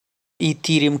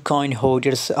Ethereum coin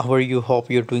holders, how are you?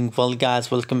 Hope you're doing well, guys.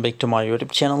 Welcome back to my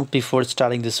YouTube channel. Before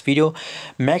starting this video,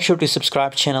 make sure to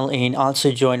subscribe channel and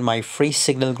also join my free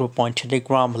signal group on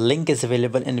Telegram. Link is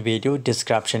available in video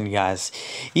description, guys.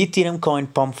 Ethereum coin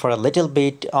pump for a little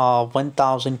bit,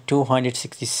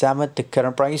 1267 the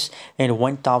current price, and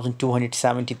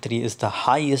 1273 is the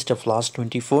highest of last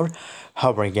 24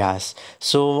 hours, guys.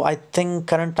 So I think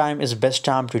current time is best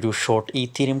time to do short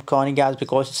Ethereum coin, guys,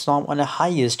 because it's now on the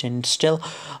highest and still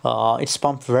it's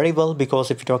pumped very well.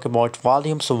 Because if you talk about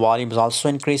volume, so volume is also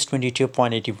increased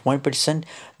 22.81%.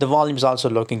 the volume is also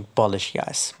looking bullish,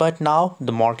 guys, but now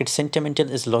the market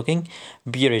sentimental is looking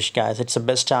bearish, guys. It's the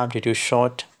best time to do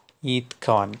short ETH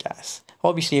coin, guys.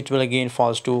 Obviously it will again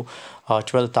falls to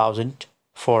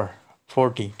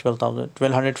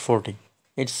 12,140.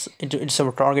 It's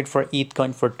our target for ETH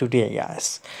coin for today,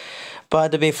 guys. By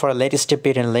the way, for a latest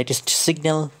update and latest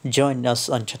signal, join us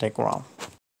on Telegram.